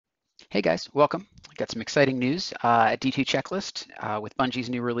Hey guys, welcome. Got some exciting news at D2 Checklist. With Bungie's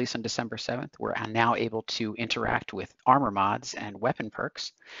new release on December 7th, we're now able to interact with armor mods and weapon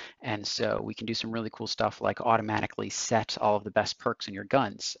perks. And so we can do some really cool stuff like automatically set all of the best perks in your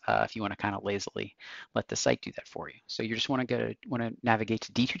guns if you want to kind of lazily let the site do that for you. So you just want to navigate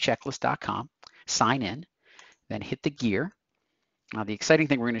to d2checklist.com, sign in, then hit the gear. Now, the exciting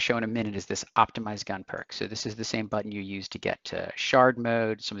thing we're going to show in a minute is this optimize gun perk. So this is the same button you use to get to shard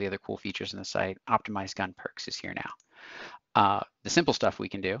mode, some of the other cool features in the site. Optimize gun perks is here now. The simple stuff we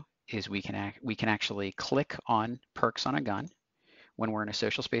can do is we can actually click on perks on a gun when we're in a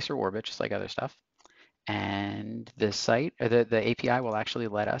social space or orbit, just like other stuff. And the site, or the API will actually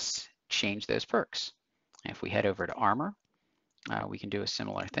let us change those perks. If we head over to armor, we can do a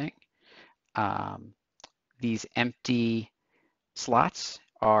similar thing. These empty slots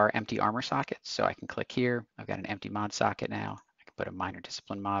are empty armor sockets. So I can click here. I've got an empty mod socket now. I can put a minor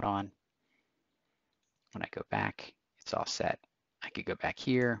discipline mod on. When I go back, it's all set. I could go back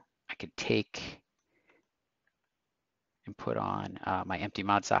here. I could take and put on my empty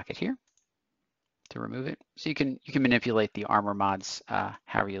mod socket here to remove it. So you can manipulate the armor mods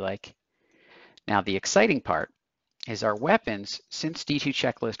however you like. Now the exciting part is our weapons, since D2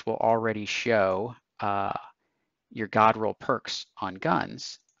 Checklist will already show your God roll perks on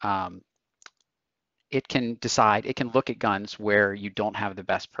guns, it can look at guns where you don't have the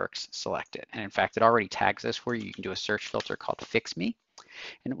best perks selected. And in fact, it already tags this for you. You can do a search filter called Fix Me,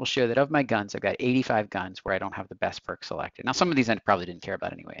 and it will show that of my guns, I've got 85 guns where I don't have the best perk selected. Now, some of these I probably didn't care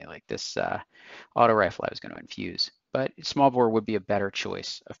about anyway, like this auto rifle I was going to infuse, but small bore would be a better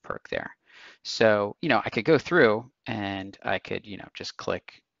choice of perk there. So, I could go through and I could, just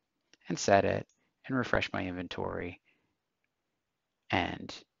click and set it and refresh my inventory.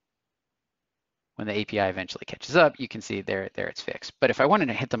 And when the API eventually catches up, you can see there it's fixed. But if I wanted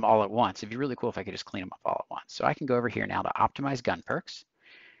to hit them all at once, it'd be really cool if I could just clean them up all at once. So I can go over here now to optimize gun perks.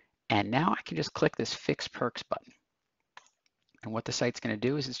 And now I can just click this fix perks button. And what the site's going to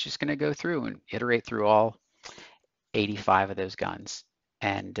do is it's just going to go through and iterate through all 85 of those guns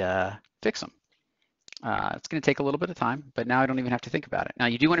and fix them. It's going to take a little bit of time, but now I don't even have to think about it. Now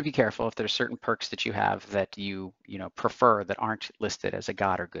you do want to be careful if there's certain perks that you have that you prefer that aren't listed as a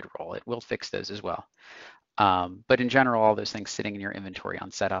God or good roll. It will fix those as well. But in general, all those things sitting in your inventory on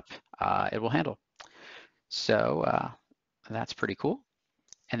setup, it will handle. So that's pretty cool.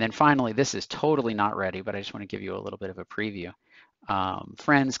 And then finally, this is totally not ready, but I just want to give you a little bit of a preview.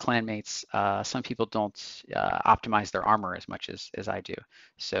 Friends, clanmates, some people don't optimize their armor as much as I do.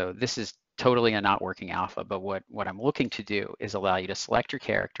 So this is totally a not working alpha, but what I'm looking to do is allow you to select your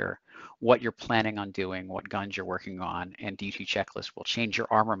character, what you're planning on doing, what guns you're working on, and D2 Checklist will change your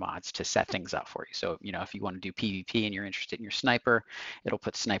armor mods to set things up for you. So, if you want to do PvP and you're interested in your sniper, it'll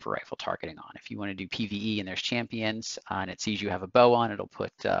put sniper rifle targeting on. If you want to do PvE and there's champions and it sees you have a bow on, it'll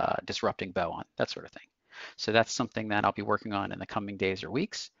put disrupting bow on, that sort of thing. So that's something that I'll be working on in the coming days or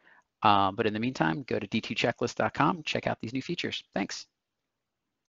weeks. But in the meantime, go to d2checklist.com, check out these new features. Thanks.